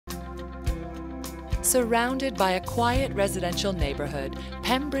Surrounded by a quiet residential neighborhood,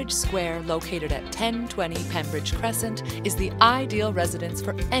 Pembridge Square, located at 1020 Pembridge Crescent, is the ideal residence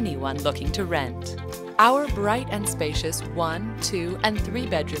for anyone looking to rent. Our bright and spacious 1, 2, and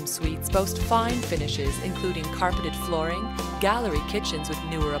 3-bedroom suites boast fine finishes including carpeted flooring, gallery kitchens with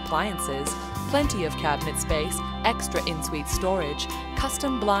newer appliances, plenty of cabinet space, extra in-suite storage,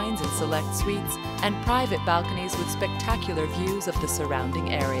 custom blinds in select suites, and private balconies with spectacular views of the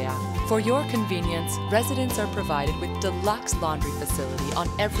surrounding area. For your convenience, residents are provided with deluxe laundry facility on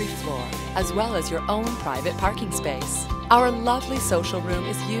every floor, as well as your own private parking space. Our lovely social room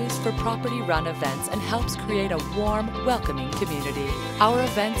is used for property-run events and helps create a warm, welcoming community. Our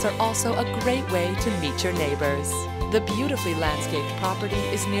events are also a great way to meet your neighbors. The beautifully landscaped property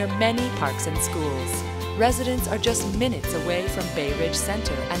is near many parks and schools. Residents are just minutes away from Bay Ridge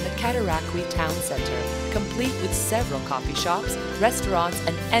Center and the Cataraqui Town Center, complete with several coffee shops, restaurants,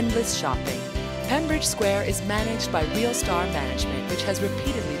 and endless shopping. Pembridge Square is managed by Realstar Management, which has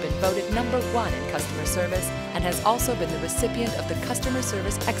repeatedly been voted #1 in customer service and has also been the recipient of the Customer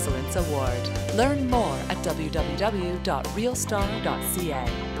Service Excellence Award. Learn more at www.realstar.ca.